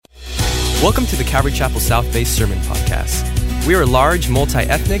Welcome to the Calvary Chapel South Bay Sermon Podcast. We are a large,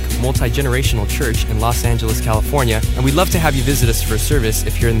 multi-ethnic, multi-generational church in Los Angeles, California, and we'd love to have you visit us for a service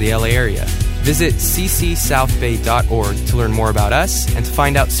if you're in the LA area. Visit ccsouthbay.org to learn more about us and to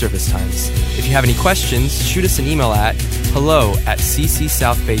find out service times. If you have any questions, shoot us an email at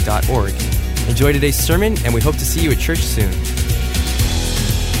hello@ccsouthbay.org. Enjoy today's sermon, and we hope to see you at church soon.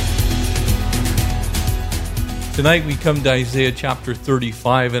 Tonight we come to Isaiah chapter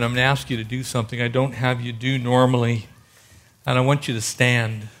 35, and I'm going to ask you to do something I don't have you do normally, and I want you to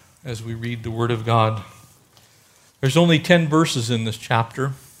stand as we read the Word of God. There's only 10 verses in this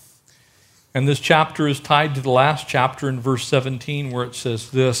chapter, and this chapter is tied to the last chapter in verse 17 where it says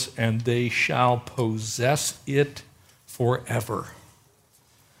this, "And they shall possess it forever.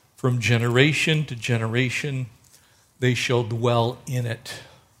 From generation to generation they shall dwell in it."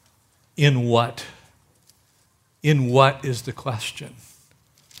 In what? In what is the question?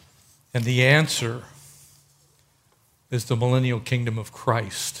 And the answer is the millennial kingdom of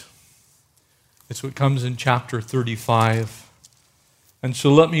Christ. It's what comes in chapter 35. And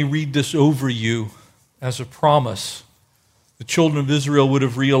so let me read this over you as a promise. The children of Israel would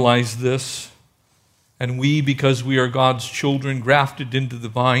have realized this, and we, because we are God's children, grafted into the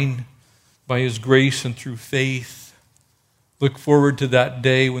vine by His grace and through faith, look forward to that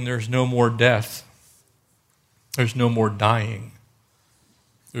day when there's no more death. There's no more dying.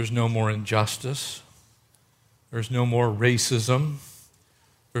 There's no more injustice. There's no more racism.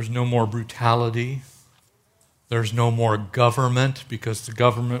 There's no more brutality. There's no more government, because the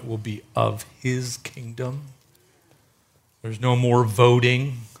government will be of His kingdom. There's no more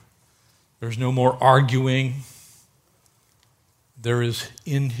voting. There's no more arguing. There is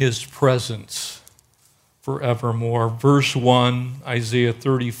in His presence forevermore. Verse 1, Isaiah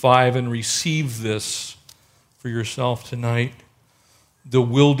 35, and receive this for yourself tonight. The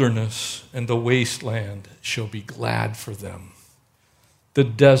wilderness and the wasteland shall be glad for them. The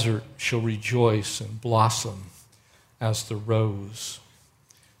desert shall rejoice and blossom as the rose.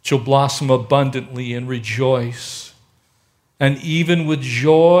 It shall blossom abundantly and rejoice, and even with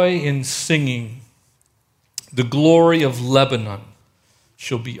joy in singing. The glory of Lebanon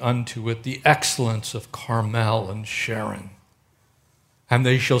shall be unto it, the excellence of Carmel and Sharon. And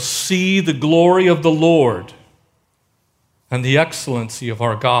they shall see the glory of the Lord and the excellency of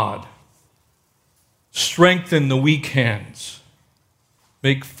our God. Strengthen the weak hands.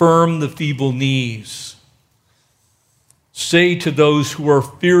 Make firm the feeble knees. Say to those who are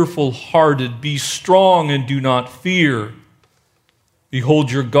fearful-hearted, be strong and do not fear. Behold,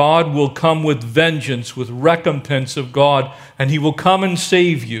 your God will come with vengeance, with recompense of God, and He will come and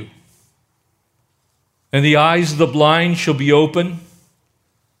save you. And the eyes of the blind shall be open,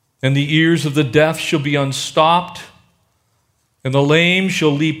 and the ears of the deaf shall be unstopped. And the lame shall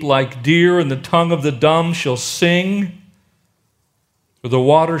leap like deer, and the tongue of the dumb shall sing. For the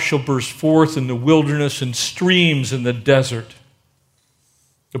water shall burst forth in the wilderness, and streams in the desert.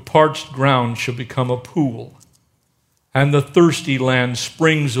 The parched ground shall become a pool, and the thirsty land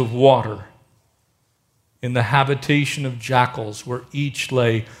springs of water. In the habitation of jackals, where each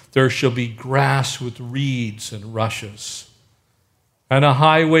lay, there shall be grass with reeds and rushes. And a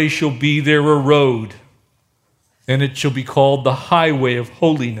highway shall be there, a road, and it shall be called the highway of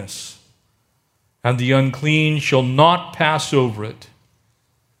holiness. And the unclean shall not pass over it,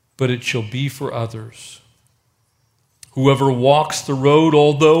 but it shall be for others. Whoever walks the road,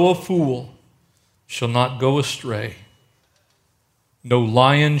 although a fool, shall not go astray. No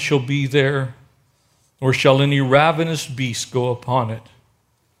lion shall be there, nor shall any ravenous beast go upon it.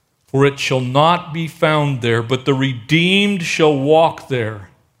 For it shall not be found there, but the redeemed shall walk there.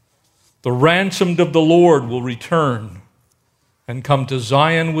 The ransomed of the Lord will return and come to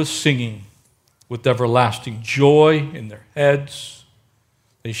Zion with singing, with everlasting joy in their heads.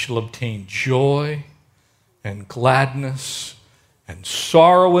 They shall obtain joy and gladness, and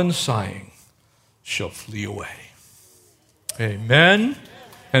sorrow and sighing shall flee away. Amen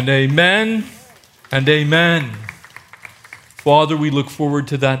and amen and amen. Father, we look forward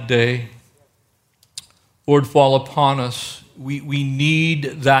to that day. Lord, fall upon us. We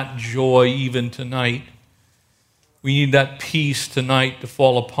need that joy even tonight. We need that peace tonight to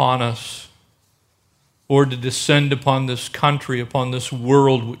fall upon us. Lord, to descend upon this country, upon this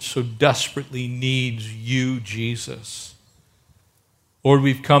world which so desperately needs you, Jesus. Lord,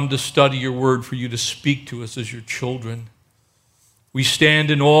 we've come to study your word for you to speak to us as your children. We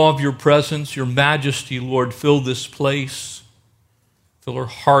stand in awe of your presence, your majesty, Lord. Fill this place. Fill our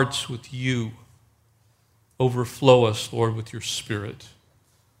hearts with you. Overflow us, Lord, with your Spirit.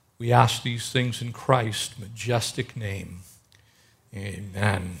 We ask these things in Christ's majestic name.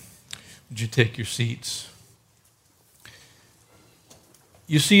 Amen. Would you take your seats?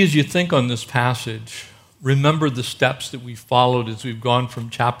 You see, as you think on this passage, remember the steps that we followed as we've gone from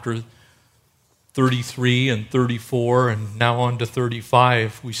chapter 33 and 34 and now on to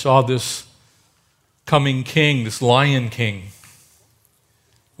 35. We saw this coming king, this lion king.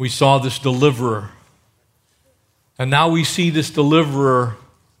 We saw this deliverer. And now we see this deliverer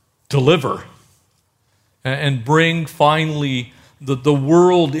deliver and bring finally the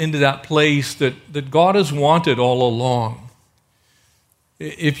world into that place that God has wanted all along.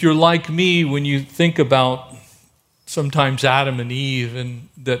 If you're like me, when you think about sometimes Adam and Eve and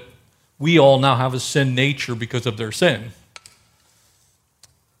that we all now have a sin nature because of their sin.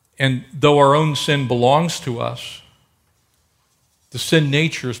 And though our own sin belongs to us, the sin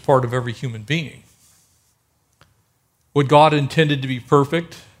nature is part of every human being. What God intended to be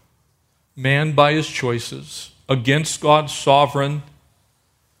perfect, man by his choices, against God's sovereign,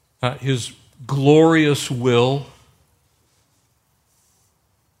 his glorious will,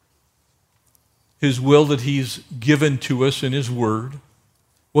 his will that he's given to us in his word,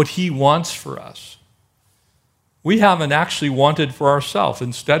 what he wants for us. We haven't actually wanted for ourselves.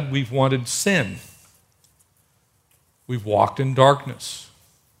 Instead, we've wanted sin. We've walked in darkness.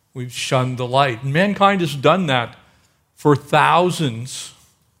 We've shunned the light. And mankind has done that for thousands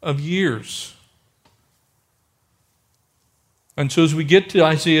of years. And so as we get to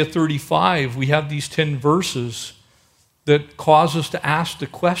Isaiah 35, we have these 10 verses that cause us to ask the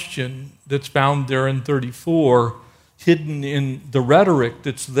question that's found there in 34, hidden in the rhetoric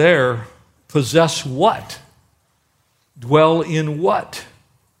that's there: possess what? Dwell in what?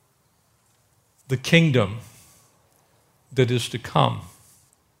 The kingdom that is to come.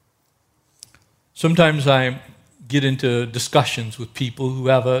 Sometimes I get into discussions with people who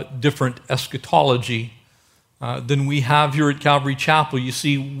have a different eschatology than we have here at Calvary Chapel. You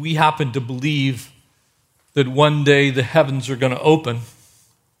see, we happen to believe that one day the heavens are going to open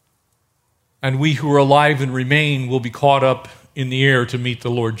and we who are alive and remain will be caught up in the air to meet the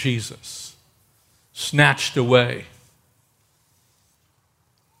Lord Jesus, snatched away,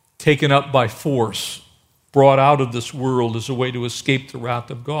 taken up by force, brought out of this world as a way to escape the wrath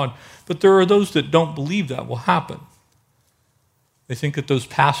of God. But there are those that don't believe that will happen. They think that those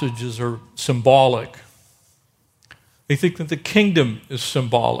passages are symbolic. They think that the kingdom is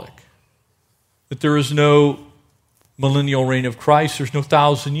symbolic, that there is no millennial reign of Christ, there's no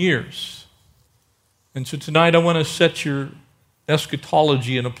 1,000 years. And so tonight I want to set your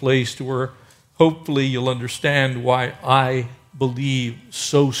eschatology in a place to where hopefully you'll understand why I believe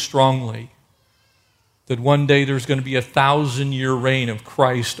so strongly that one day there's going to be a 1,000-year reign of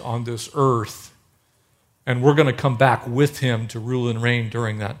Christ on this earth, and we're going to come back with him to rule and reign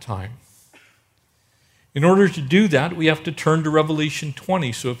during that time. In order to do that, we have to turn to Revelation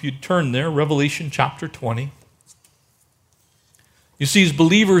 20. So if you'd turn there, Revelation chapter 20. You see, as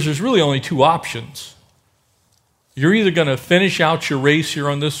believers, there's really only two options. You're either going to finish out your race here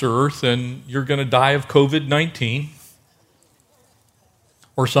on this earth and you're going to die of COVID-19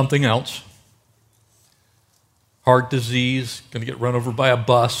 or something else. Heart disease, going to get run over by a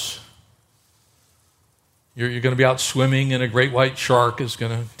bus. You're going to be out swimming and a great white shark is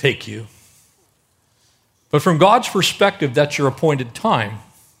going to take you. But from God's perspective, that's your appointed time.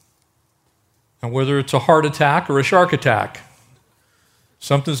 And whether it's a heart attack or a shark attack,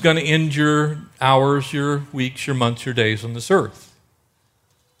 something's going to end your hours, your weeks, your months, your days on this earth.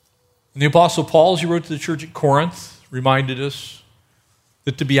 And the Apostle Paul, as he wrote to the church at Corinth, reminded us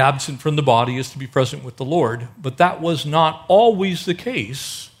that to be absent from the body is to be present with the Lord. But that was not always the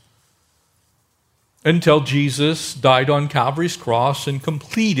case until Jesus died on Calvary's cross and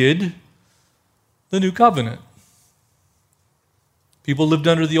completed the new covenant. People lived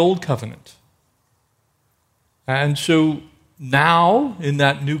under the old covenant. And so now, in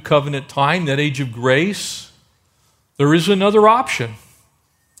that new covenant time, that age of grace, there is another option.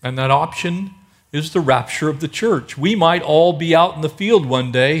 And that option is the rapture of the church. We might all be out in the field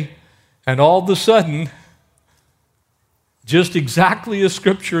one day, and all of a sudden, just exactly as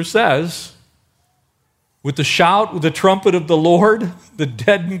Scripture says, with the shout, with the trumpet of the Lord, the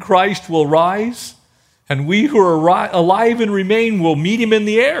dead in Christ will rise, and we who are alive and remain will meet him in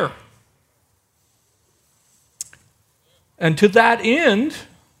the air. And to that end,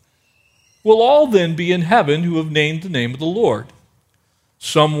 we'll all then be in heaven who have named the name of the Lord.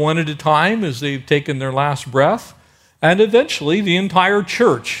 Some one at a time as they've taken their last breath, and eventually the entire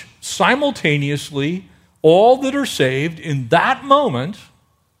church, simultaneously, all that are saved in that moment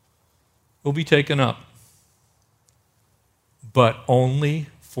will be taken up. But only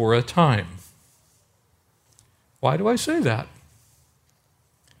for a time. Why do I say that?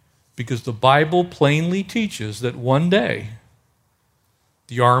 Because the Bible plainly teaches that one day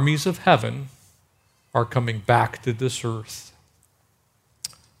the armies of heaven are coming back to this earth.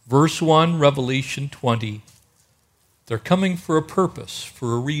 Verse 1, Revelation 20. They're coming for a purpose,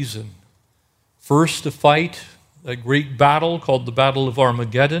 for a reason. First, to fight a great battle called the Battle of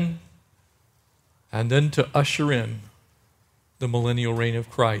Armageddon, and then to usher in the millennial reign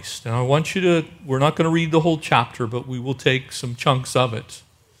of Christ. Now I want you to, we're not going to read the whole chapter, but we will take some chunks of it.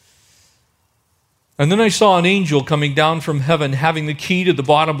 And then I saw an angel coming down from heaven, having the key to the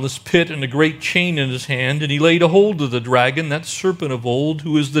bottomless pit and a great chain in his hand, and he laid a hold of the dragon, that serpent of old,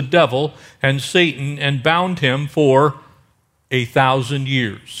 who is the devil and Satan, and bound him for 1,000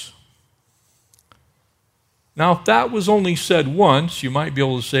 years. Now, if that was only said once, you might be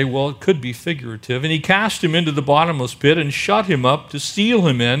able to say, well, it could be figurative. And he cast him into the bottomless pit and shut him up to seal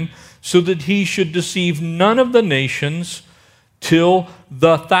him in, so that he should deceive none of the nations till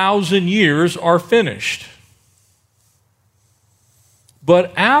the 1,000 years are finished.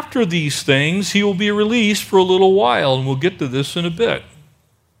 But after these things, he will be released for a little while, and we'll get to this in a bit.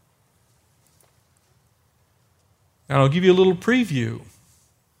 Now, I'll give you a little preview.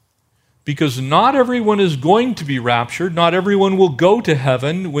 Because not everyone is going to be raptured. Not everyone will go to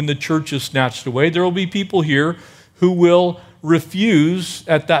heaven when the church is snatched away. There will be people here who will refuse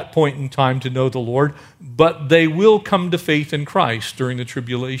at that point in time to know the Lord, but they will come to faith in Christ during the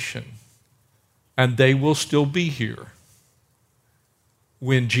tribulation. And they will still be here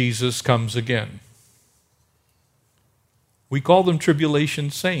when Jesus comes again. We call them tribulation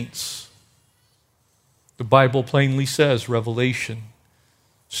saints. The Bible plainly says, Revelation,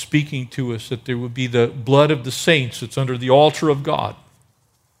 speaking to us that there would be the blood of the saints that's under the altar of God,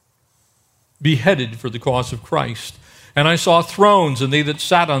 beheaded for the cause of Christ. And I saw thrones, and they that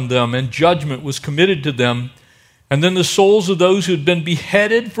sat on them, and judgment was committed to them. And then the souls of those who had been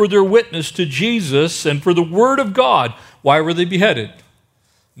beheaded for their witness to Jesus and for the word of God. Why were they beheaded?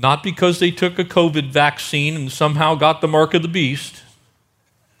 Not because they took a COVID vaccine and somehow got the mark of the beast.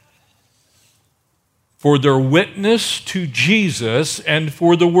 For their witness to Jesus and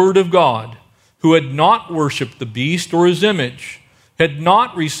for the word of God, who had not worshipped the beast or his image, had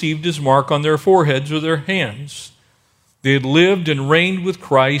not received his mark on their foreheads or their hands. They had lived and reigned with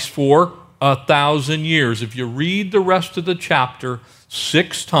Christ for 1,000 years. If you read the rest of the chapter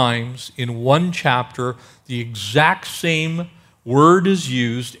 6 times in one chapter, the exact same word is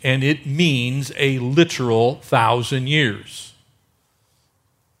used, and it means a literal 1,000 years.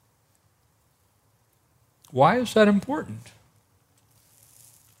 Why is that important?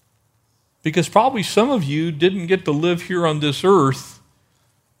 Because probably some of you didn't get to live here on this earth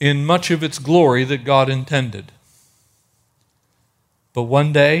in much of its glory that God intended. But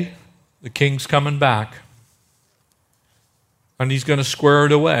one day, the King's coming back, and he's going to square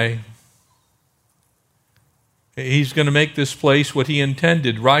it away. He's going to make this place what he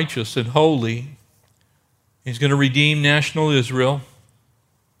intended, righteous and holy. He's going to redeem national Israel.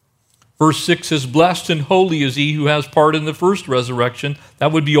 Verse 6 says, blessed and holy is he who has part in the first resurrection.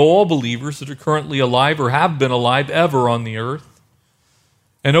 That would be all believers that are currently alive or have been alive ever on the earth.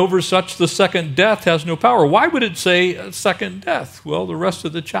 And over such the second death has no power. Why would it say second death? Well, the rest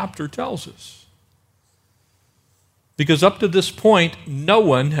of the chapter tells us. Because up to this point, no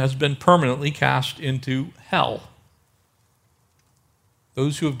one has been permanently cast into hell.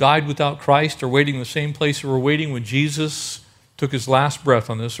 Those who have died without Christ are waiting in the same place they were waiting when Jesus took his last breath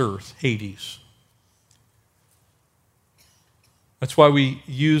on this earth, Hades. That's why we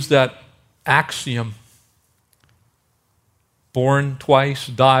use that axiom, born twice,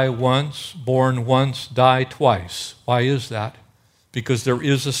 die once, born once, die twice. Why is that? Because there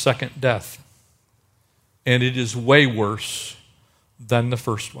is a second death, and it is way worse than the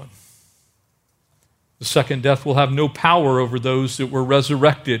first one. The second death will have no power over those that were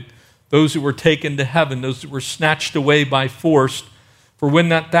resurrected, those that were taken to heaven, those that were snatched away by force. For when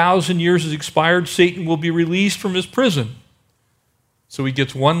that 1,000 years is expired, Satan will be released from his prison. So he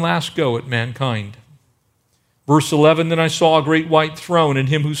gets one last go at mankind. Verse 11, then I saw a great white throne, and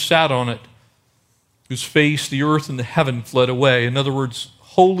him who sat on it, whose face the earth and the heaven fled away. In other words,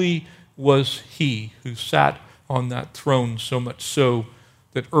 holy was he who sat on that throne, so much so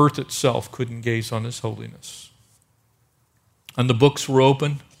that earth itself couldn't gaze on his holiness. And the books were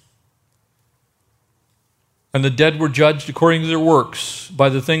opened, and the dead were judged according to their works by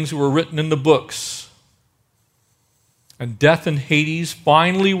the things that were written in the books. And death and Hades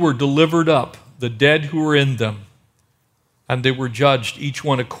finally were delivered up, the dead who were in them. And they were judged, each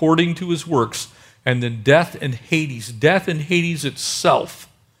one according to his works. And then death and Hades itself,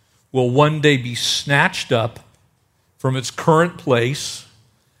 will one day be snatched up from its current place,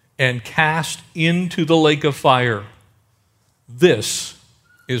 and cast into the lake of fire. This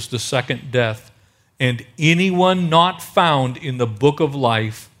is the second death, and anyone not found in the book of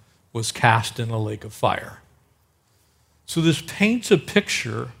life was cast in a lake of fire. So this paints a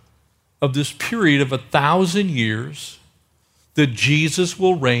picture of this period of 1,000 years that Jesus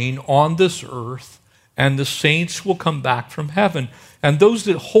will reign on this earth and the saints will come back from heaven. And those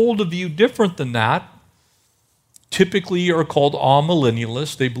that hold a view different than that typically are called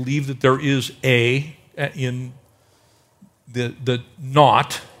amillennialists. They believe that there is a in the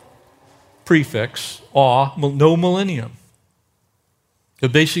not prefix, no millennium.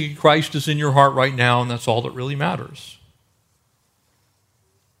 That basically Christ is in your heart right now, and that's all that really matters.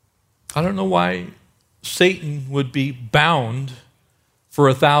 I don't know why Satan would be bound for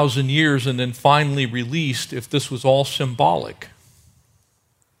 1,000 years and then finally released if this was all symbolic.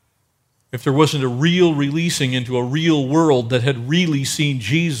 If there wasn't a real releasing into a real world that had really seen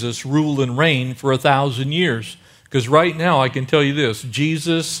Jesus rule and reign for 1,000 years. Because right now I can tell you this,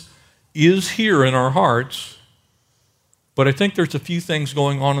 Jesus is here in our hearts, but I think there's a few things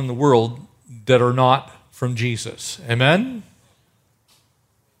going on in the world that are not from Jesus. Amen?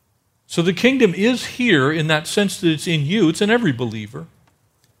 So the kingdom is here in that sense that it's in you. It's in every believer.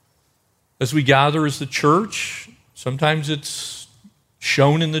 As we gather as the church, sometimes it's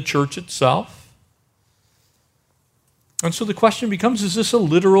shown in the church itself. And so the question becomes, is this a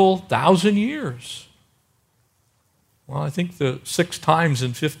literal 1,000 years? Well, I think the 6 times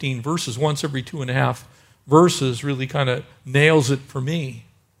in 15 verses, once every 2.5 verses, really kind of nails it for me.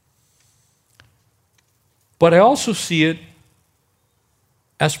 But I also see it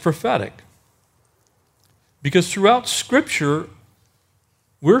as prophetic. Because throughout Scripture,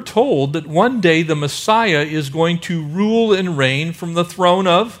 we're told that one day the Messiah is going to rule and reign from the throne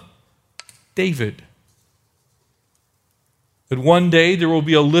of David. That one day there will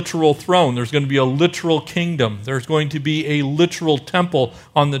be a literal throne. There's going to be a literal kingdom. There's going to be a literal temple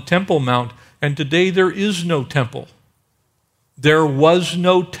on the Temple Mount. And today there is no temple. There was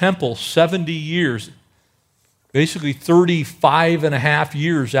no temple 70 years. Basically 35 and a half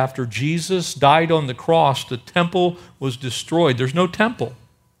years after Jesus died on the cross, the temple was destroyed. There's no temple.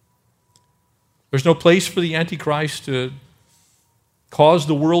 There's no place for the Antichrist to cause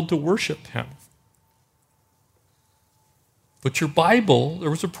the world to worship him. But your Bible,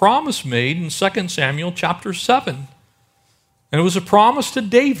 there was a promise made in 2 Samuel chapter 7. And it was a promise to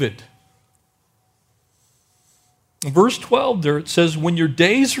David. In verse 12 there it says, when your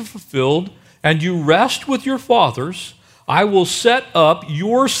days are fulfilled and you rest with your fathers, I will set up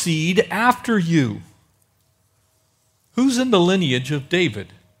your seed after you. Who's in the lineage of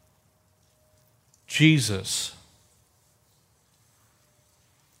David? Jesus.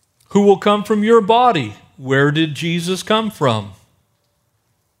 Who will come from your body? Where did Jesus come from?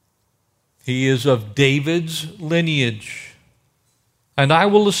 He is of David's lineage. And I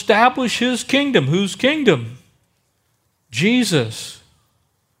will establish his kingdom. Whose kingdom? Jesus.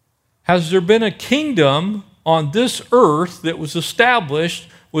 Has there been a kingdom on this earth that was established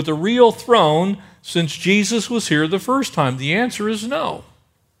with a real throne since Jesus was here the first time? The answer is no.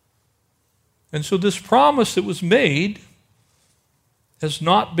 And so this promise that was made has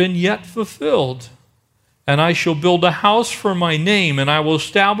not been yet fulfilled. And I shall build a house for my name, and I will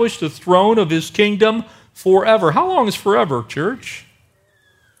establish the throne of his kingdom forever. How long is forever, church?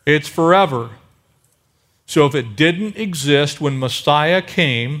 It's forever. So if it didn't exist when Messiah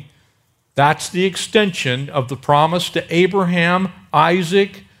came, that's the extension of the promise to Abraham,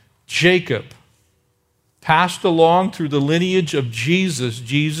 Isaac, Jacob, passed along through the lineage of Jesus.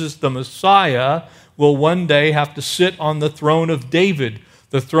 Jesus, the Messiah, will one day have to sit on the throne of David.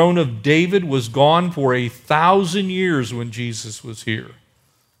 The throne of David was gone for 1,000 years when Jesus was here,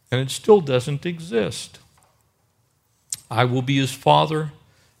 and it still doesn't exist. I will be his father,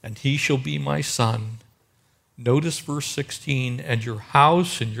 and he shall be my son. Notice verse 16, and your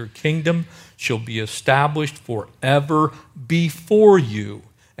house and your kingdom shall be established forever before you,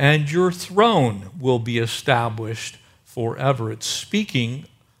 and your throne will be established forever. It's speaking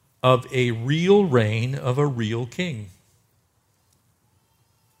of a real reign of a real king.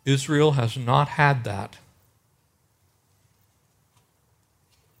 Israel has not had that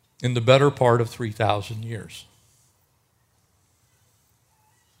in the better part of 3,000 years.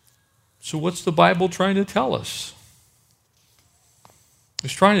 So what's the Bible trying to tell us?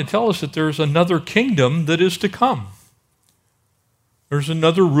 It's trying to tell us that there's another kingdom that is to come. There's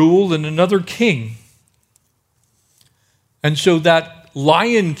another rule and another king. And so that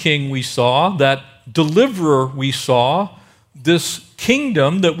lion king we saw, that deliverer we saw, this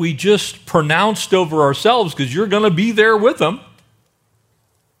kingdom that we just pronounced over ourselves, because you're going to be there with them.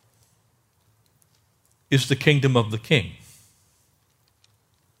 is the kingdom of the King.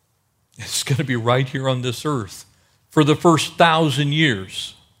 It's going to be right here on this earth for the first 1,000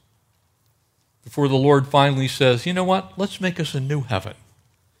 years before the Lord finally says, you know what, let's make us a new heaven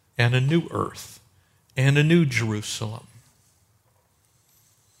and a new earth and a new Jerusalem.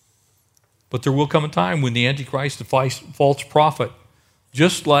 But there will come a time when the Antichrist, the false prophet,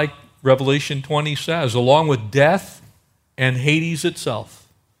 just like Revelation 20 says, along with death and Hades itself,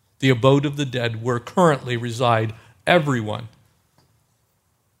 the abode of the dead, where currently reside everyone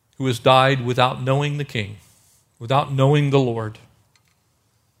who has died without knowing the King, without knowing the Lord.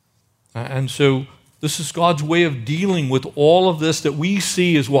 And so this is God's way of dealing with all of this that we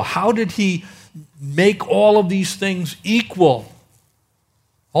see as, well, how did he make all of these things equal?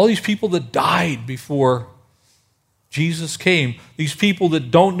 All these people that died before Jesus came, these people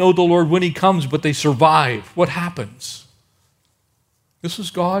that don't know the Lord when he comes, but they survive. What happens? This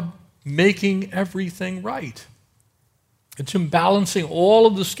is God making everything right. It's him balancing all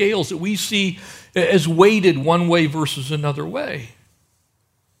of the scales that we see as weighted one way versus another way.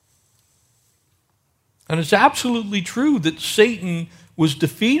 And it's absolutely true that Satan was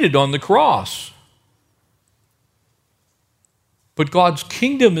defeated on the cross. But God's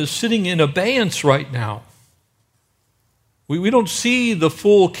kingdom is sitting in abeyance right now. We don't see the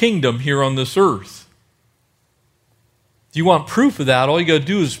full kingdom here on this earth. If you want proof of that, all you got to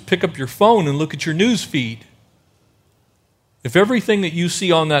do is pick up your phone and look at your news feed. If everything that you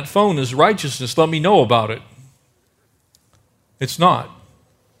see on that phone is righteousness, let me know about it. It's not.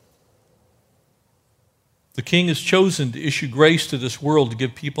 The King has chosen to issue grace to this world to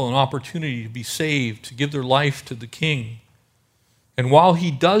give people an opportunity to be saved, to give their life to the King. And while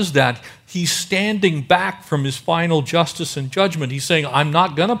he does that, he's standing back from his final justice and judgment. He's saying, I'm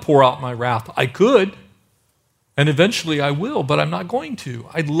not going to pour out my wrath. I could, and eventually I will, but I'm not going to.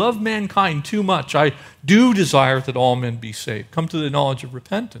 I love mankind too much. I do desire that all men be saved, come to the knowledge of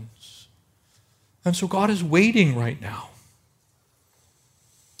repentance. And so God is waiting right now.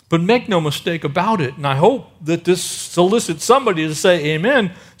 But make no mistake about it, and I hope that this solicits somebody to say,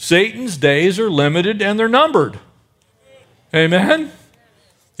 amen, Satan's days are limited and they're numbered. Amen?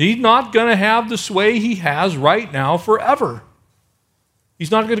 He's not going to have the sway he has right now forever.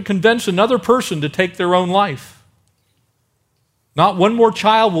 He's not going to convince another person to take their own life. Not one more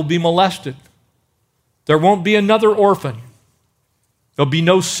child will be molested. There won't be another orphan. There'll be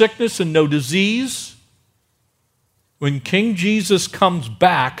no sickness and no disease. When King Jesus comes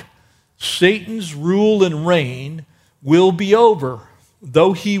back, Satan's rule and reign will be over,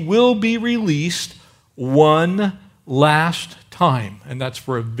 though he will be released one last time, and that's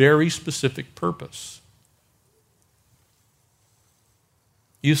for a very specific purpose.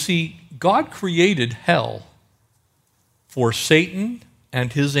 You see, God created hell for Satan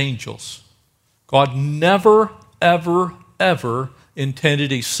and his angels. God never, ever, ever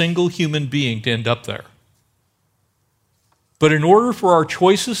intended a single human being to end up there. But in order for our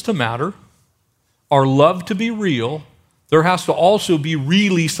choices to matter, our love to be real, there has to also be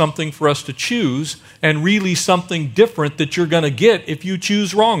really something for us to choose, and really something different that you're going to get if you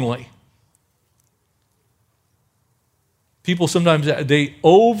choose wrongly. People sometimes, they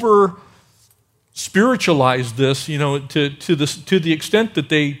over-spiritualize this, to the extent that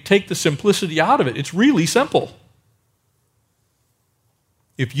they take the simplicity out of it. It's really simple.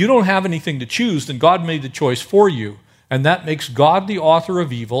 If you don't have anything to choose, then God made the choice for you. And that makes God the author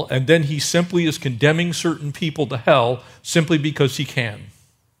of evil, and then he simply is condemning certain people to hell simply because he can.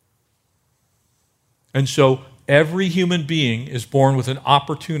 And so every human being is born with an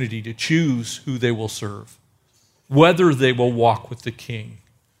opportunity to choose who they will serve, whether they will walk with the King,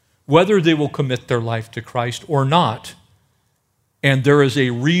 whether they will commit their life to Christ or not. And there is a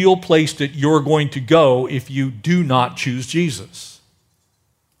real place that you're going to go if you do not choose Jesus.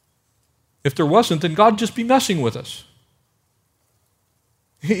 If there wasn't, then God would just be messing with us.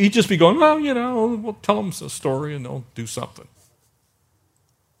 He'd just be going, we'll tell them a story and they'll do something.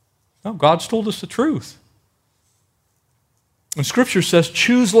 No, God's told us the truth. And Scripture says,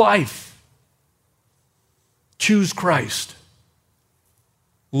 choose life. Choose Christ.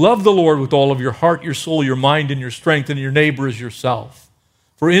 Love the Lord with all of your heart, your soul, your mind, and your strength, and your neighbor as yourself.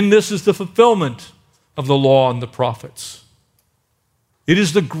 For in this is the fulfillment of the law and the prophets. It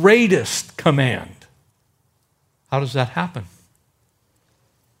is the greatest command. How does that happen?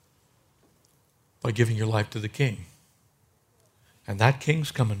 By giving your life to the King. And that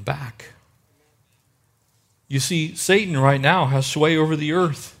King's coming back. You see, Satan right now has sway over the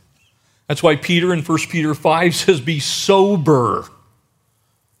earth. That's why Peter in 1 Peter 5 says, be sober.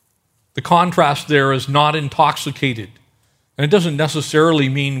 The contrast there is not intoxicated. And it doesn't necessarily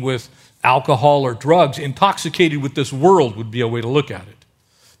mean with alcohol or drugs. Intoxicated with this world would be a way to look at it.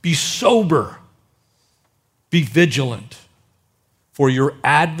 Be sober. Be vigilant. For your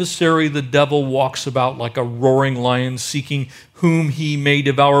adversary, the devil, walks about like a roaring lion, seeking whom he may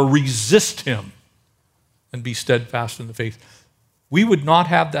devour. Resist him and be steadfast in the faith. We would not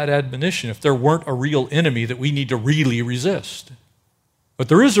have that admonition if there weren't a real enemy that we need to really resist. But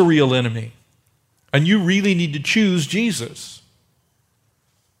there is a real enemy, and you really need to choose Jesus.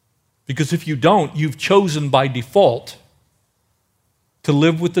 Because if you don't, you've chosen by default to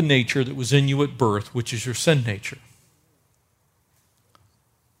live with the nature that was in you at birth, which is your sin nature.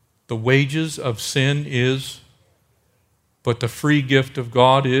 The wages of sin is, but the free gift of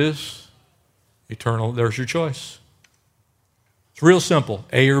God is eternal. There's your choice. It's real simple,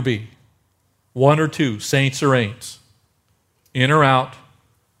 A or B. 1 or 2, saints or ain'ts. In or out,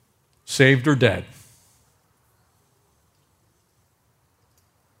 saved or dead.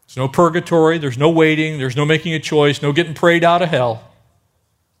 There's no purgatory, there's no waiting, there's no making a choice, no getting prayed out of hell.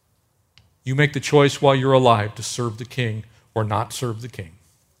 You make the choice while you're alive to serve the King or not serve the King.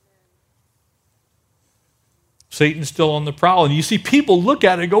 Satan's still on the prowl, and you see people look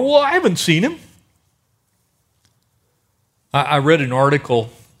at it and go, well, I haven't seen him. I read an article,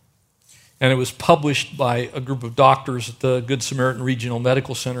 and it was published by a group of doctors at the Good Samaritan Regional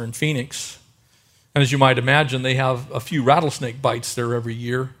Medical Center in Phoenix. And as you might imagine, they have a few rattlesnake bites there every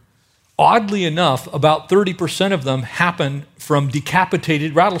year. Oddly enough, about 30% of them happen from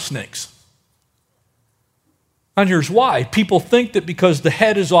decapitated rattlesnakes. And here's why. People think that because the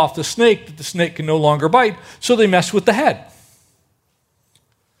head is off the snake, that the snake can no longer bite, so they mess with the head.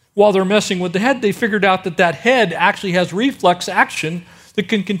 While they're messing with the head, they figured out that that head actually has reflex action that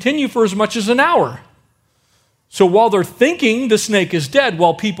can continue for as much as an hour. So while they're thinking the snake is dead,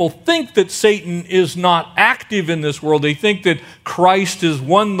 while people think that Satan is not active in this world, they think that Christ has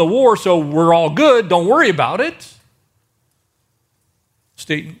won the war, so we're all good, don't worry about it.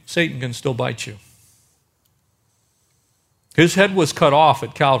 Satan can still bite you. His head was cut off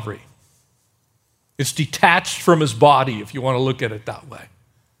at Calvary. It's detached from his body, if you want to look at it that way.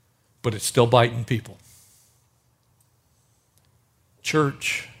 But it's still biting people.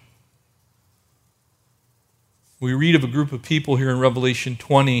 Church, we read of a group of people here in Revelation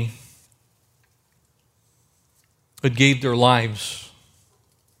 20 that gave their lives.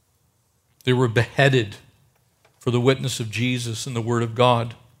 They were beheaded for the witness of Jesus and the Word of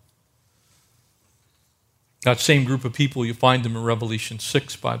God. That same group of people, you find them in Revelation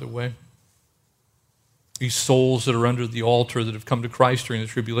 6, by the way. These souls that are under the altar that have come to Christ during the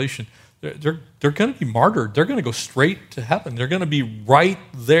tribulation, they're going to be martyred. They're going to go straight to heaven. They're going to be right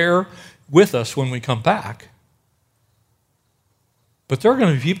there with us when we come back. But there are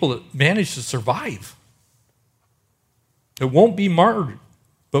going to be people that manage to survive. That won't be martyred,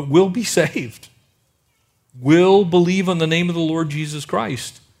 but will be saved. Will believe on the name of the Lord Jesus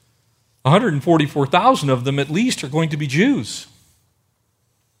Christ. 144,000 of them at least are going to be Jews.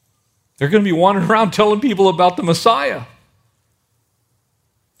 They're going to be wandering around telling people about the Messiah.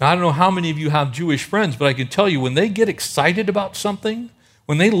 Now, I don't know how many of you have Jewish friends, but I can tell you when they get excited about something,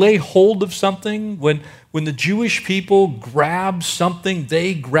 when they lay hold of something, when the Jewish people grab something,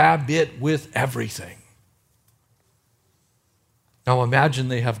 they grab it with everything. Now imagine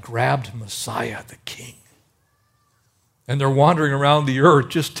they have grabbed Messiah, the King. And they're wandering around the earth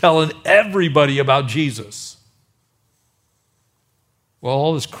just telling everybody about Jesus. Well,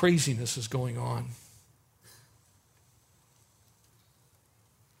 all this craziness is going on.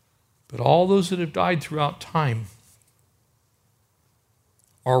 But all those that have died throughout time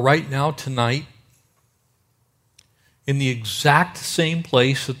are right now, tonight, in the exact same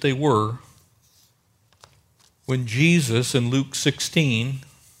place that they were when Jesus, in Luke 16,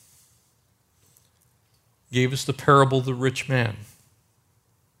 gave us the parable of the rich man.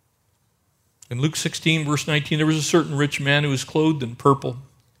 In Luke 16, verse 19, there was a certain rich man who was clothed in purple,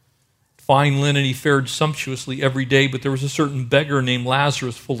 fine linen. He fared sumptuously every day, but there was a certain beggar named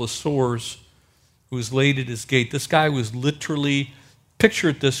Lazarus, full of sores, who was laid at his gate. This guy was literally, picture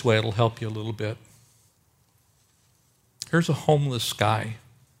it this way, it'll help you a little bit. Here's a homeless guy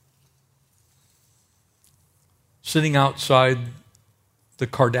sitting outside the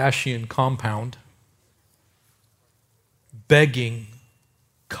Kardashian compound, begging,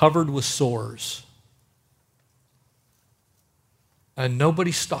 covered with sores. And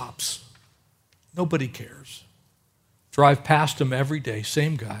nobody stops. Nobody cares. Drive past him every day,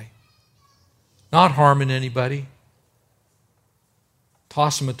 same guy. Not harming anybody.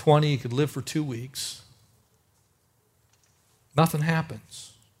 Toss him a 20, he could live for 2 weeks. Nothing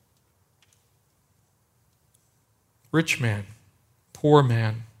happens. Rich man, poor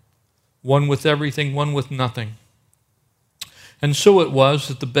man, one with everything, one with nothing. And so it was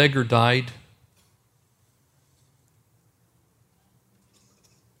that the beggar died.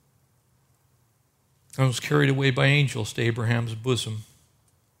 And was carried away by angels to Abraham's bosom.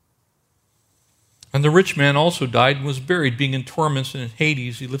 And the rich man also died and was buried, being in torments and in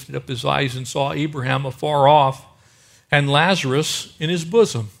Hades. He lifted up his eyes and saw Abraham afar off, and Lazarus in his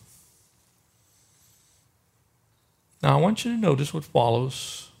bosom. Now I want you to notice what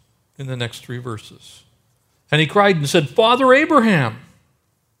follows in the next 3 verses. And he cried and said, Father Abraham,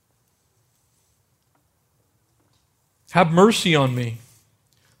 have mercy on me.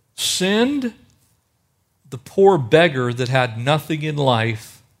 Send the poor beggar that had nothing in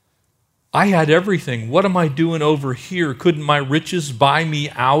life. I had everything. What am I doing over here? Couldn't my riches buy me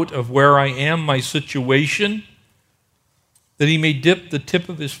out of where I am, my situation? That he may dip the tip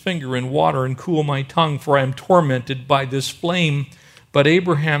of his finger in water and cool my tongue, for I am tormented by this flame. But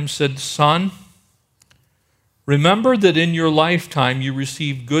Abraham said, Son, remember that in your lifetime you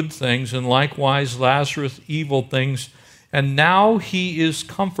received good things, and likewise Lazarus evil things, and now he is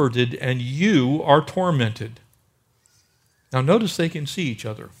comforted, and you are tormented. Now notice they can see each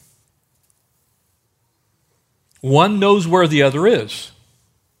other. One knows where the other is.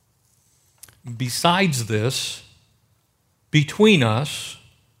 Besides this, between us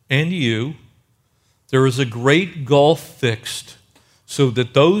and you, there is a great gulf fixed, so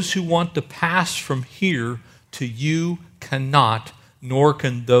that those who want to pass from here to you cannot, nor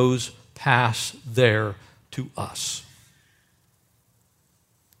can those pass there to us.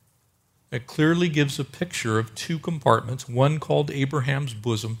 It clearly gives a picture of 2 compartments, one called Abraham's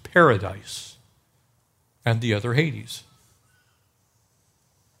bosom, paradise, and the other Hades.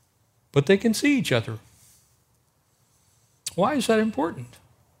 But they can see each other. Why is that important?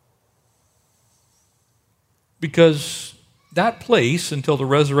 Because that place, until the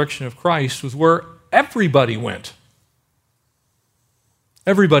resurrection of Christ, was where everybody went.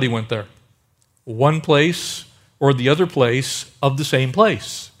 Everybody went there. One place or the other place of the same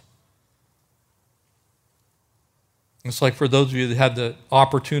place. It's like for those of you that had the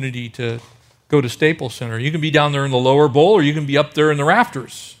opportunity to go to Staples Center, you can be down there in the lower bowl or you can be up there in the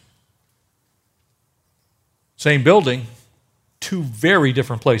rafters. Same building, 2 very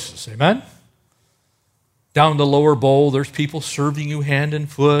different places. Amen? Down in the lower bowl, there's people serving you hand and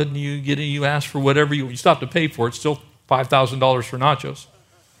foot, and you ask for whatever you stop to pay for. It's still $5,000 for nachos.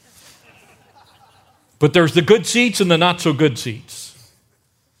 But there's the good seats and the not so good seats.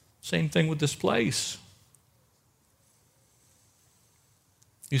 Same thing with this place.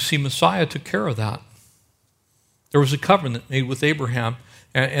 You see, Messiah took care of that. There was a covenant made with Abraham,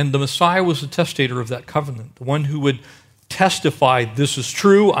 and the Messiah was the testator of that covenant, the one who would testify, this is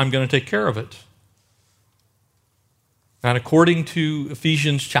true, I'm going to take care of it. And according to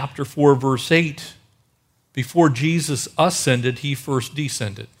Ephesians chapter 4, verse 8, before Jesus ascended, he first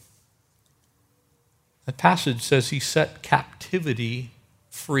descended. That passage says he set captivity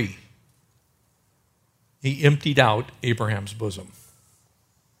free. He emptied out Abraham's bosom.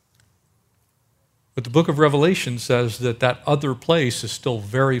 But the book of Revelation says that that other place is still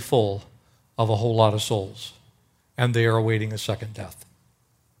very full of a whole lot of souls, and they are awaiting a second death.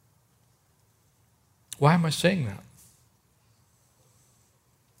 Why am I saying that?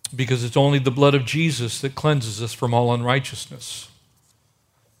 Because it's only the blood of Jesus that cleanses us from all unrighteousness.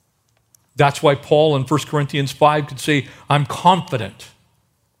 That's why Paul in 1 Corinthians 5 could say, I'm confident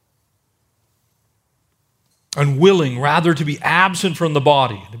and willing rather to be absent from the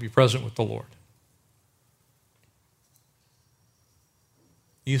body and to be present with the Lord.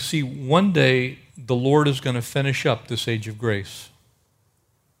 You see, one day the Lord is going to finish up this age of grace.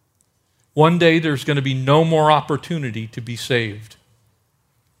 One day there's going to be no more opportunity to be saved.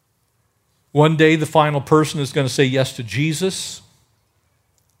 One day the final person is going to say yes to Jesus.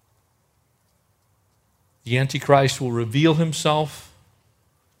 The Antichrist will reveal himself.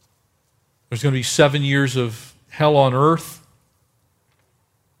 There's going to be 7 years of hell on earth.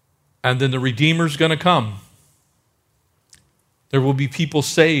 And then the Redeemer's going to come. There will be people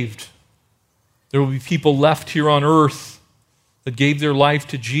saved. There will be people left here on earth that gave their life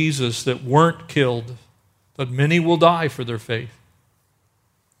to Jesus that weren't killed, but many will die for their faith.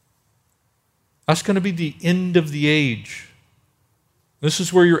 That's going to be the end of the age. This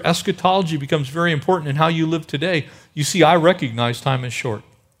is where your eschatology becomes very important in how you live today. You see, I recognize time is short.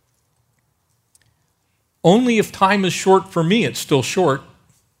 Only if time is short for me, it's still short.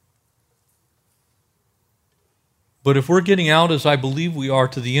 But if we're getting out, as I believe we are,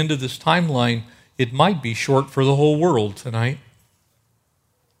 to the end of this timeline, it might be short for the whole world tonight.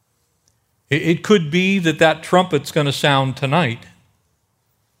 It could be that trumpet's going to sound tonight.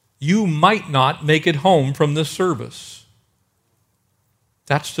 you might not make it home from this service.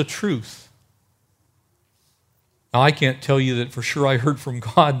 That's the truth. Now, I can't tell you that for sure I heard from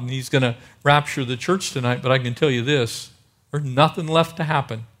God and He's going to rapture the church tonight, but I can tell you this. There's nothing left to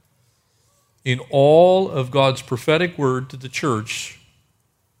happen in all of God's prophetic word to the church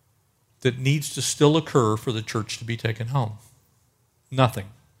that needs to still occur for the church to be taken home. Nothing.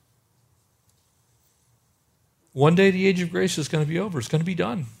 One day the age of grace is going to be over. It's going to be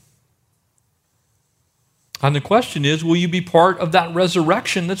done. And the question is, will you be part of that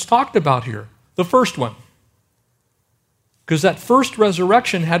resurrection that's talked about here? The first one. Because that first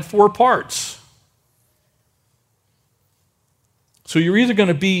resurrection had 4 parts. So you're either going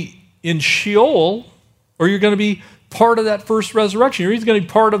to be in Sheol or you're going to be part of that first resurrection. You're either going to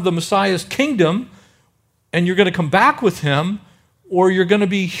be part of the Messiah's kingdom and you're going to come back with Him, or you're going to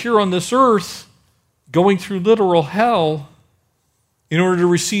be here on this earth going through literal hell in order to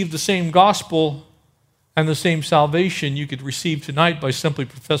receive the same gospel and the same salvation you could receive tonight by simply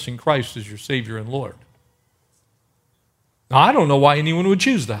professing Christ as your Savior and Lord. Now, I don't know why anyone would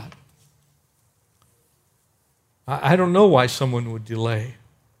choose that. I don't know why someone would delay.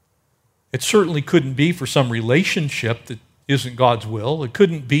 It certainly couldn't be for some relationship that isn't God's will. It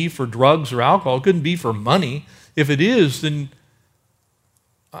couldn't be for drugs or alcohol. It couldn't be for money. If it is, then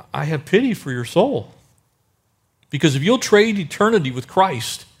I have pity for your soul. Because if you'll trade eternity with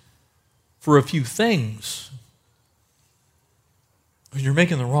Christ for a few things, you're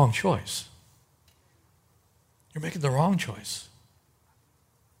making the wrong choice. You're making the wrong choice.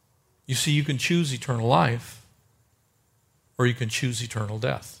 You see, you can choose eternal life, or you can choose eternal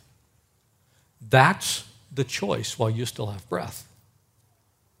death. That's the choice while you still have breath.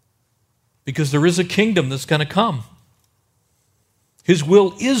 Because there is a kingdom that's going to come. His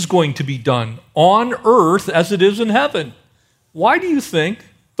will is going to be done on earth as it is in heaven. Why do you think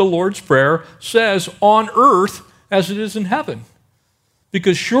the Lord's Prayer says on earth as it is in heaven?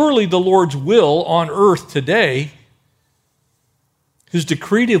 Because surely the Lord's will on earth today, His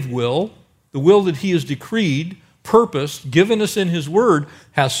decretive will, the will that He has decreed, purposed, given us in His Word,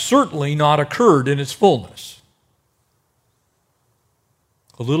 has certainly not occurred in its fullness.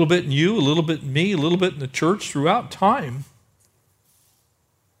 A little bit in you, a little bit in me, a little bit in the church throughout time.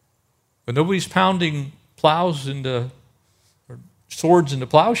 But nobody's pounding plows into, or swords into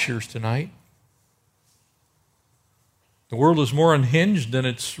plowshares tonight. The world is more unhinged than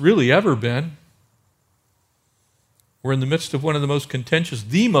it's really ever been. We're in the midst of one of the most contentious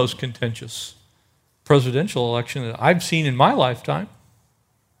presidential election that I've seen in my lifetime.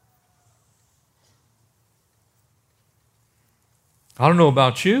 I don't know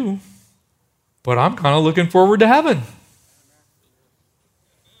about you, but I'm kind of looking forward to heaven.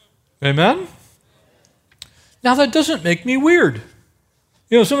 Amen? Now, that doesn't make me weird.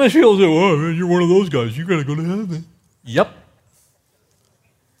 You know, sometimes people say, oh, man, you're one of those guys. You're going to go to heaven. Yep.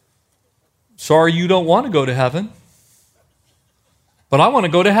 Sorry you don't want to go to heaven. But I want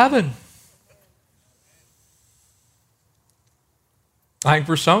to go to heaven. I think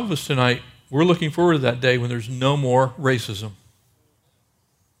for some of us tonight, we're looking forward to that day when there's no more racism.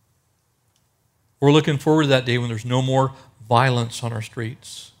 We're looking forward to that day when there's no more violence on our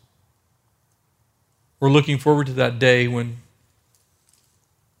streets. We're looking forward to that day when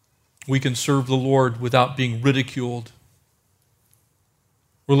we can serve the Lord without being ridiculed.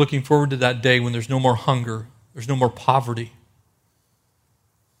 We're looking forward to that day when there's no more hunger, there's no more poverty.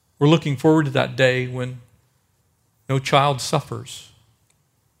 We're looking forward to that day when no child suffers.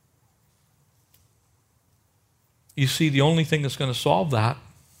 You see, the only thing that's going to solve that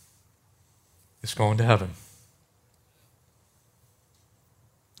is going to heaven.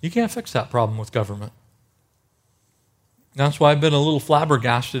 You can't fix that problem with government. That's why I've been a little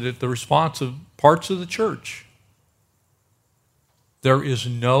flabbergasted at the response of parts of the church. There is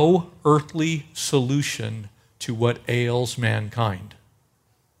no earthly solution to what ails mankind.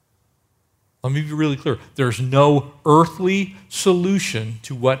 Let me be really clear. There's no earthly solution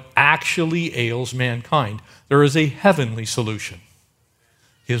to what actually ails mankind. There is a heavenly solution.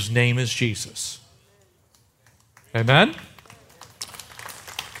 His name is Jesus. Amen?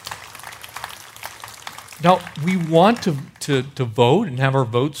 Now, we want to vote and have our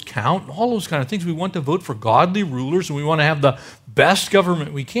votes count, and all those kind of things. We want to vote for godly rulers, and we want to have the best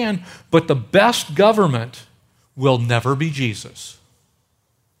government we can, but the best government will never be Jesus.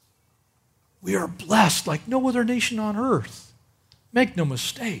 We are blessed like no other nation on earth. Make no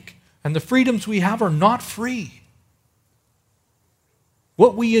mistake. And the freedoms we have are not free.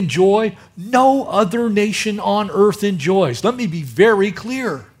 What we enjoy, no other nation on earth enjoys. Let me be very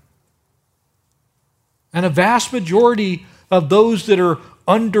clear. And a vast majority of those that are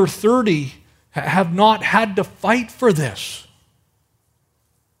under 30 have not had to fight for this.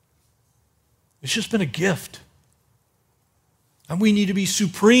 It's just been a gift. And we need to be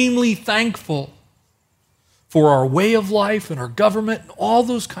supremely thankful for our way of life and our government and all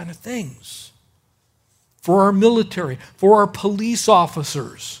those kind of things. For our military, for our police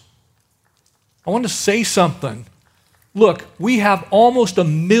officers. I want to say something. Look, we have almost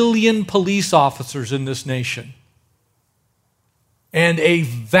 1 million police officers in this nation. And a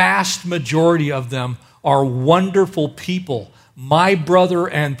vast majority of them are wonderful people. My brother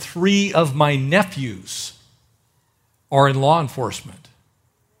and 3 of my nephews are in law enforcement.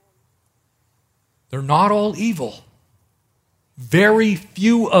 They're not all evil. Very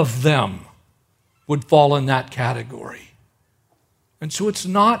few of them would fall in that category. And so it's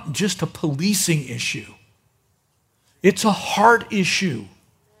not just a policing issue. It's a heart issue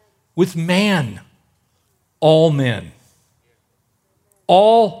with man. All men.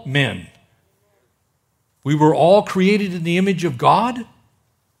 All men. We were all created in the image of God,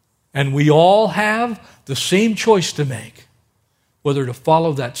 and we all have the same choice to make, whether to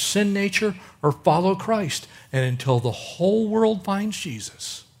follow that sin nature or follow Christ. And until the whole world finds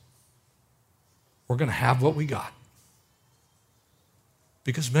Jesus, we're going to have what we got.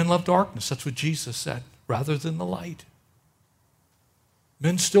 Because men love darkness, that's what Jesus said, rather than the light.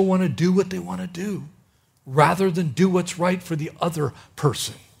 Men still want to do what they want to do, rather than do what's right for the other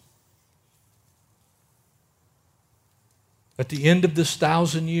person. At the end of this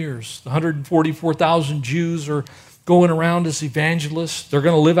 1,000 years, the 144,000 Jews are going around as evangelists. They're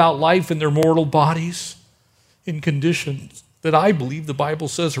going to live out life in their mortal bodies in conditions that I believe the Bible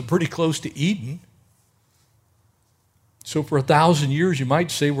says are pretty close to Eden. So for 1,000 years, you might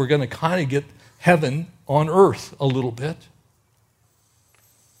say we're going to kind of get heaven on earth a little bit.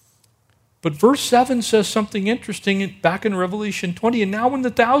 But verse 7 says something interesting back in Revelation 20. And now when the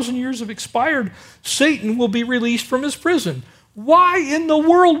 1,000 years have expired, Satan will be released from his prison. Why in the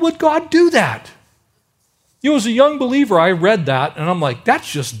world would God do that? You know, as a young believer, I read that, and I'm like,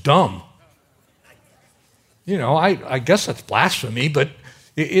 that's just dumb. You know, I guess that's blasphemy, but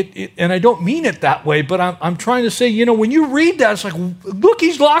and I don't mean it that way, but I'm trying to say, you know, when you read that, it's like, look,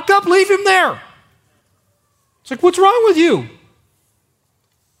 he's locked up, leave him there. It's like, what's wrong with you?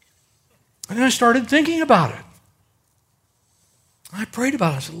 And then I started thinking about it. I prayed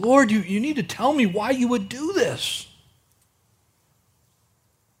about it. I said, Lord, you need to tell me why you would do this.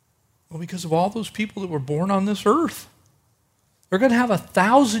 Well, because of all those people that were born on this earth. They're going to have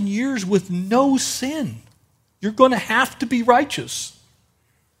 1,000 years with no sin. You're going to have to be righteous.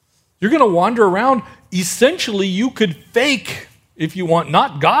 You're going to wander around. Essentially, you could fake, if you want,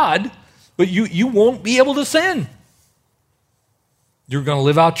 not God, but you won't be able to sin. You're going to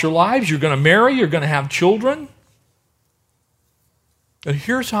live out your lives. You're going to marry. You're going to have children. And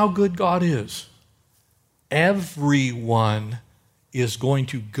here's how good God is. Everyone is going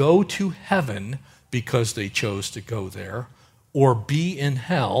to go to heaven because they chose to go there, or be in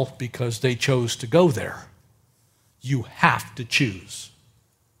hell because they chose to go there. You have to choose.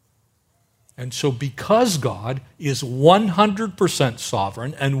 And so because God is 100%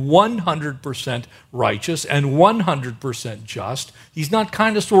 sovereign and 100% righteous and 100% just, he's not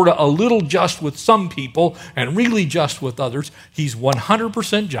kind of sort of a little just with some people and really just with others. He's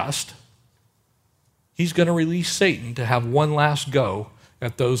 100% just. He's going to release Satan to have one last go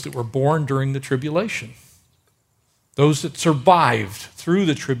at those that were born during the tribulation, those that survived through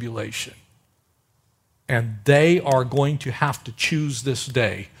the tribulation. And they are going to have to choose this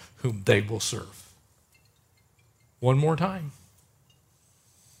day whom they will serve. One more time.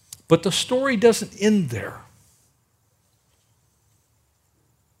 But the story doesn't end there.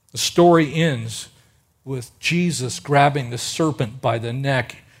 The story ends with Jesus grabbing the serpent by the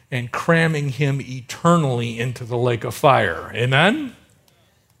neck and cramming him eternally into the lake of fire. Amen?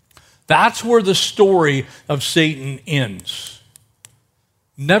 That's where the story of Satan ends.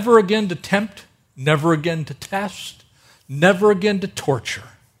 Never again to tempt, never again to test, never again to torture.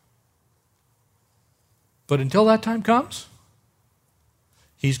 But until that time comes,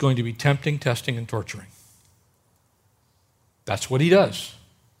 he's going to be tempting, testing, and torturing. That's what he does.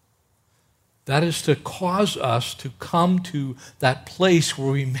 That is to cause us to come to that place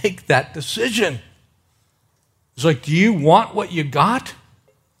where we make that decision. It's like, do you want what you got?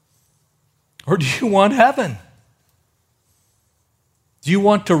 Or do you want heaven? Do you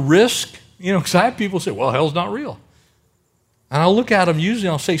want to risk? You know, because I have people say, well, hell's not real. And I'll look at them usually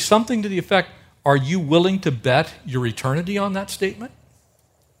and I'll say something to the effect, are you willing to bet your eternity on that statement?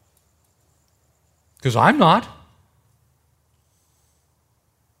 Because I'm not.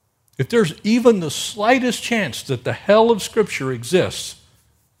 If there's even the slightest chance that the hell of Scripture exists,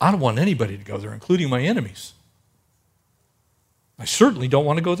 I don't want anybody to go there, including my enemies. I certainly don't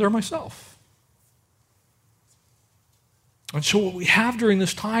want to go there myself. And so what we have during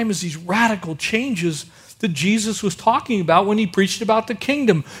this time is these radical changes that Jesus was talking about when he preached about the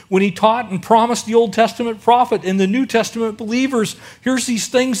kingdom, when he taught and promised the Old Testament prophet and the New Testament believers. Here's these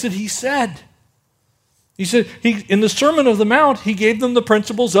things that he said. He said, in the Sermon on the Mount, he gave them the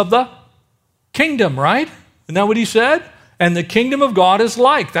principles of the kingdom, right? Isn't that what he said? And the kingdom of God is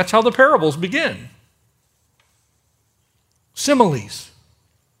like. That's how the parables begin. Similes.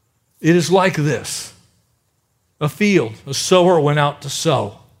 It is like this. A field, a sower went out to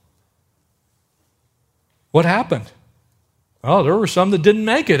sow. What happened? Well, there were some that didn't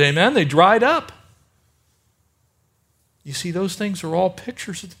make it, amen? They dried up. You see, those things are all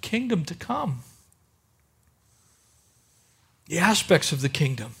pictures of the kingdom to come. The aspects of the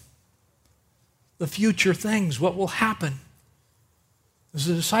kingdom. The future things, what will happen. As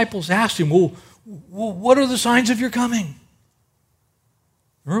the disciples asked him, well, what are the signs of your coming?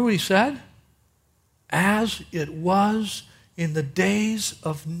 Remember what he said? As it was in the days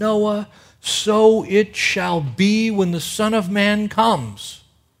of Noah, so it shall be when the Son of Man comes.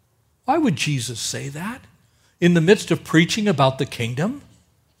 Why would Jesus say that in the midst of preaching about the kingdom?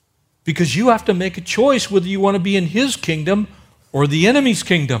 Because you have to make a choice whether you want to be in his kingdom or the enemy's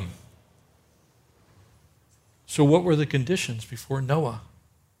kingdom. So what were the conditions before Noah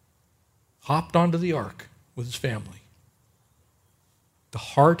hopped onto the ark with his family? The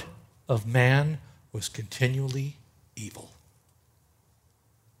heart of man was continually evil.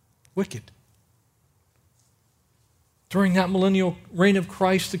 Wicked. During that millennial reign of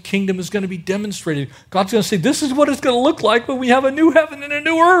Christ, the kingdom is going to be demonstrated. God's going to say, this is what it's going to look like when we have a new heaven and a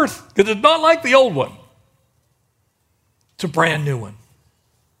new earth. Because it's not like the old one. It's a brand new one.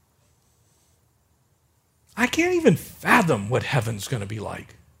 I can't even fathom what heaven's going to be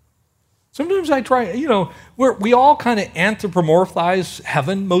like. Sometimes I try, we all kind of anthropomorphize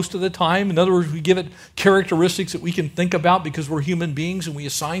heaven most of the time. In other words, we give it characteristics that we can think about because we're human beings and we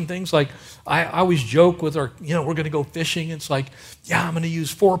assign things. Like, I always joke with our, we're going to go fishing. It's like, I'm going to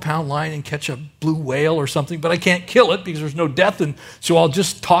use 4-pound line and catch a blue whale or something, but I can't kill it because there's no death. And so I'll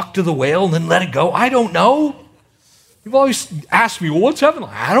just talk to the whale and then let it go. I don't know. You've always asked me, well, what's heaven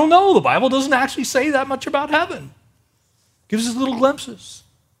like? I don't know. The Bible doesn't actually say that much about heaven. It gives us little glimpses.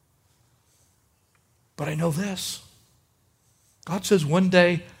 But I know this. God says one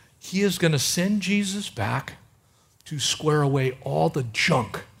day he is going to send Jesus back to square away all the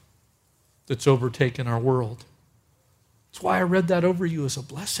junk that's overtaken our world. That's why I read that over you as a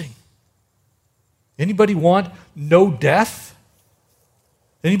blessing. Anybody want no death?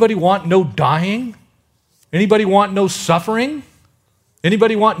 Anybody want no dying? Anybody want no suffering?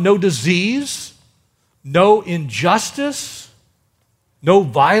 Anybody want no disease? No injustice? No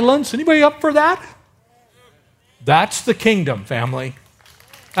violence? Anybody up for that? That's the kingdom, family.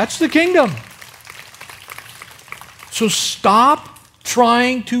 That's the kingdom. So stop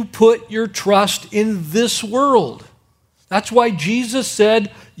trying to put your trust in this world. That's why Jesus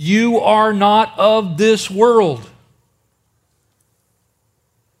said, you are not of this world.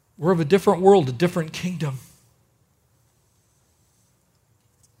 We're of a different world, a different kingdom.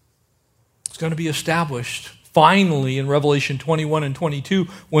 It's going to be established finally in Revelation 21 and 22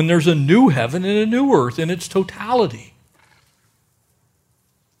 when there's a new heaven and a new earth in its totality.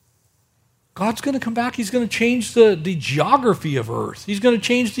 God's going to come back. He's going to change the geography of earth. He's going to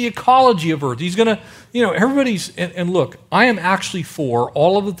change the ecology of earth. He's going to, everybody's, and look, I am actually for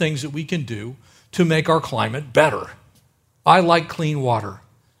all of the things that we can do to make our climate better. I like clean water.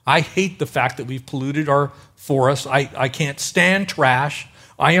 I hate the fact that we've polluted our forests. I can't stand trash.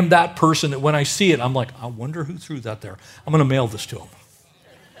 I am that person that when I see it, I'm like, I wonder who threw that there. I'm going to mail this to him.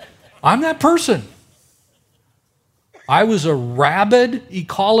 I'm that person. I was a rabid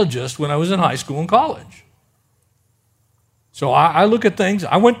ecologist when I was in high school and college. So I look at things.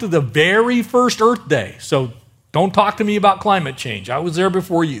 I went to the very first Earth Day, so don't talk to me about climate change. I was there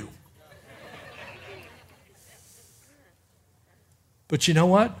before you. But you know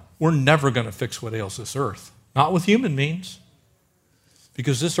what? We're never going to fix what ails this earth. Not with human means.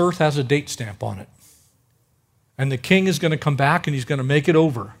 Because this earth has a date stamp on it. And the king is going to come back and he's going to make it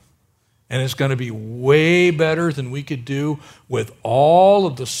over. And it's going to be way better than we could do with all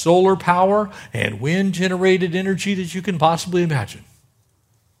of the solar power and wind-generated energy that you can possibly imagine.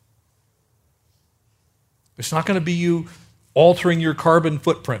 It's not going to be you altering your carbon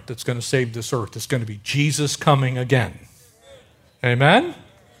footprint that's going to save this earth. It's going to be Jesus coming again. Amen?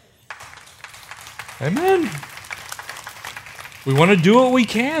 Amen. We want to do what we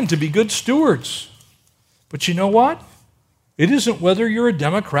can to be good stewards. But you know what? It isn't whether you're a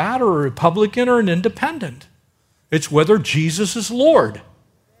Democrat or a Republican or an independent. It's whether Jesus is Lord.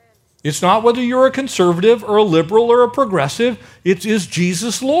 It's not whether you're a conservative or a liberal or a progressive. It is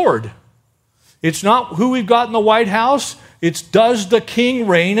Jesus Lord. It's not who we've got in the White House. It's does the King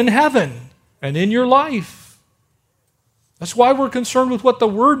reign in heaven and in your life. That's why we're concerned with what the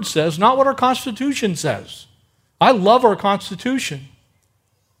Word says, not what our Constitution says. I love our Constitution.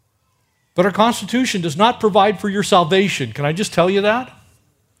 But our Constitution does not provide for your salvation. Can I just tell you that?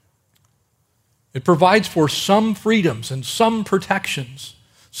 It provides for some freedoms and some protections,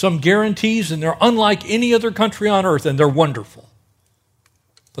 some guarantees, and they're unlike any other country on earth, and they're wonderful.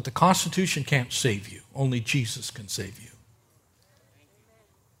 But the Constitution can't save you. Only Jesus can save you.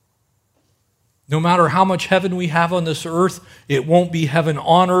 No matter how much heaven we have on this earth, it won't be heaven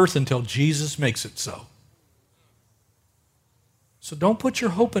on earth until Jesus makes it so. So don't put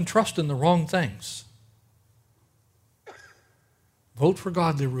your hope and trust in the wrong things. Vote for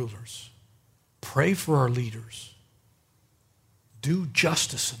godly rulers. Pray for our leaders. Do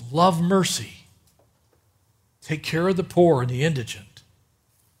justice and love mercy. Take care of the poor and the indigent.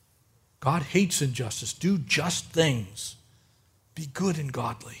 God hates injustice. Do just things. Be good and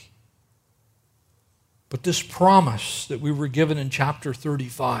godly. But this promise that we were given in chapter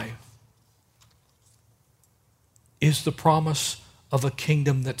 35 is the promise of a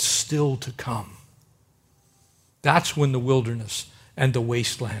kingdom that's still to come. That's when the wilderness and the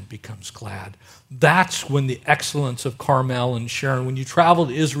wasteland becomes glad. That's when the excellence of Carmel and Sharon, when you travel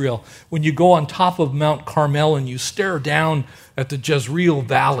to Israel, when you go on top of Mount Carmel and you stare down at the Jezreel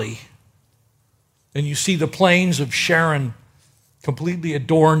Valley, and you see the plains of Sharon completely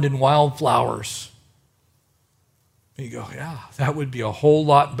adorned in wildflowers, you go, yeah, that would be a whole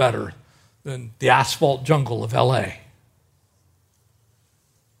lot better than the asphalt jungle of LA.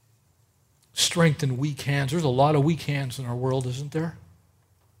 Strength in weak hands. There's a lot of weak hands in our world, isn't there?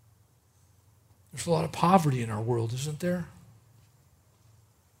 There's a lot of poverty in our world, isn't there?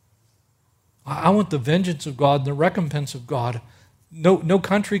 I want the vengeance of God and the recompense of God. No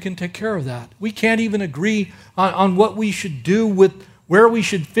country can take care of that. We can't even agree on what we should do with where we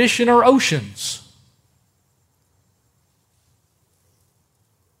should fish in our oceans.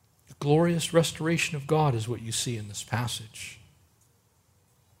 The glorious restoration of God is what you see in this passage.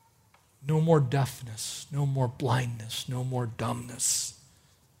 No more deafness, no more blindness, no more dumbness.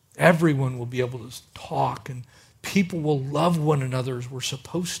 Everyone will be able to talk, and people will love one another as we're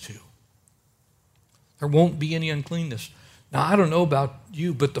supposed to. There won't be any uncleanness. Now, I don't know about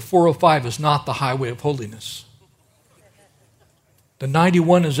you, but the 405 is not the highway of holiness. The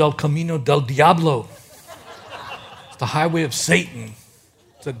 91 is El Camino del Diablo. It's the highway of Satan.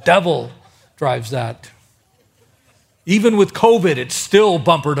 The devil drives that. Even with COVID, it's still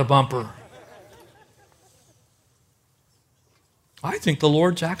bumper to bumper. I think the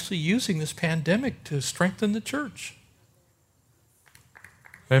Lord's actually using this pandemic to strengthen the church.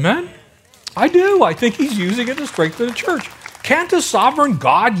 Amen? I do. I think He's using it to strengthen the church. Can't a sovereign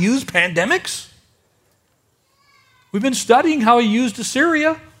God use pandemics? We've been studying how He used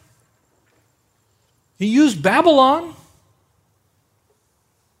Assyria. He used Babylon.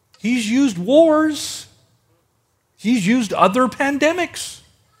 He's used wars. He's used other pandemics.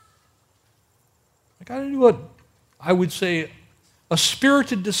 I got into what I would say a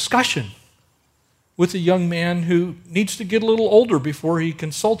spirited discussion with a young man who needs to get a little older before he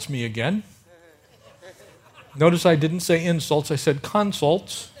consults me again. Notice I didn't say insults, I said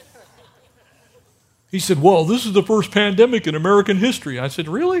consults. He said, well, this is the first pandemic in American history. I said,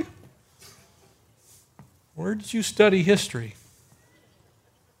 really? Where did you study history?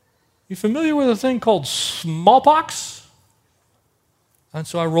 You familiar with a thing called smallpox? And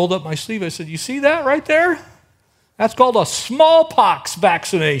so I rolled up my sleeve. I said, you see that right there? That's called a smallpox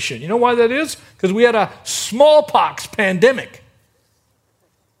vaccination. You know why that is? Because we had a smallpox pandemic.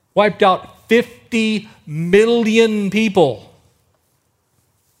 Wiped out 50 million people.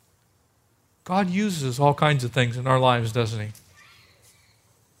 God uses all kinds of things in our lives, doesn't He?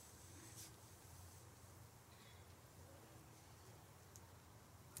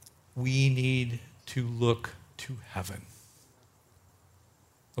 We need to look to heaven.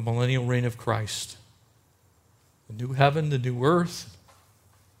 The millennial reign of Christ. The new heaven, the new earth,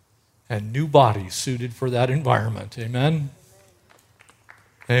 and new bodies suited for that environment. Amen?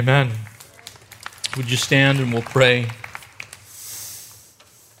 Amen. Would you stand and we'll pray?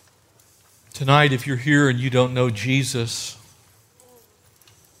 Tonight, if you're here and you don't know Jesus,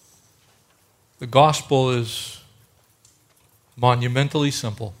 the gospel is monumentally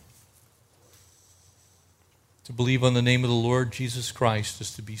simple. To believe on the name of the Lord Jesus Christ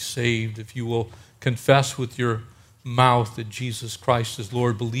is to be saved. If you will confess with your mouth that Jesus Christ is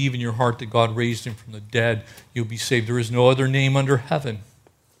Lord, believe in your heart that God raised him from the dead, you'll be saved. There is no other name under heaven.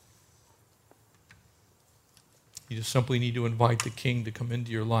 You just simply need to invite the King to come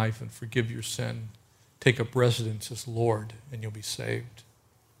into your life and forgive your sin. Take up residence as Lord, and you'll be saved.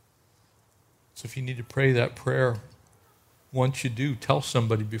 So if you need to pray that prayer, once you do, tell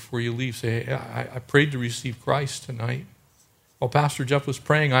somebody before you leave. Say, hey, I prayed to receive Christ tonight. While Pastor Jeff was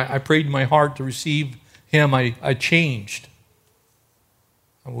praying, I prayed in my heart to receive him. I changed.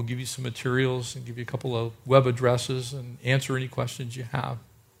 And we'll give you some materials and give you a couple of web addresses and answer any questions you have.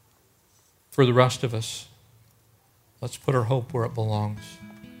 For the rest of us, let's put our hope where it belongs.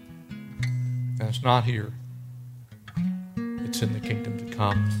 And it's not here. It's in the kingdom to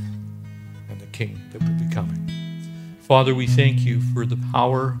come and the King that will be coming. Father, we thank you for the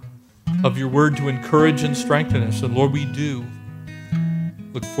power of your word to encourage and strengthen us. And Lord, we do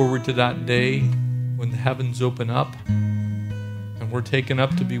look forward to that day when the heavens open up and we're taken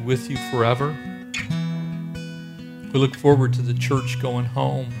up to be with you forever. We look forward to the church going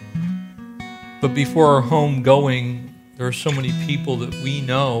home. But before our home going, there are so many people that we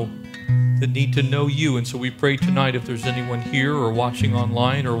know that need to know you. And so we pray tonight, if there's anyone here or watching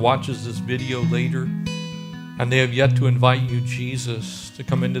online or watches this video later, and they have yet to invite you, Jesus, to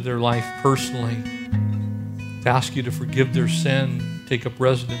come into their life personally, to ask you to forgive their sin, take up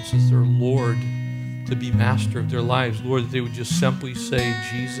residence as their Lord, to be master of their lives. Lord, that they would just simply say,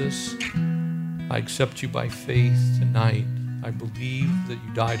 Jesus, I accept you by faith tonight. I believe that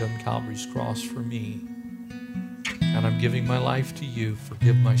you died on Calvary's cross for me. And I'm giving my life to you.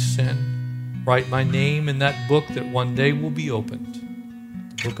 Forgive my sin. Write my name in that book that one day will be opened,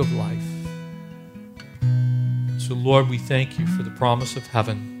 the book of life. So, Lord, we thank you for the promise of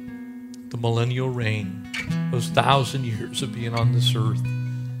heaven, the millennial reign, those 1,000 years of being on this earth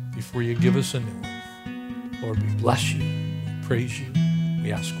before you give us a new one. Lord, we bless you. We praise you.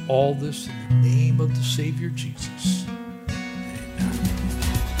 We ask all this in the name of the Savior, Jesus. Amen.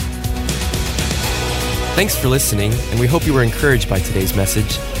 Thanks for listening, and we hope you were encouraged by today's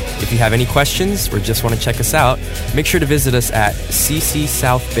message. If you have any questions or just want to check us out, make sure to visit us at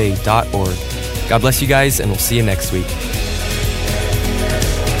ccsouthbay.org. God bless you guys, and we'll see you next week.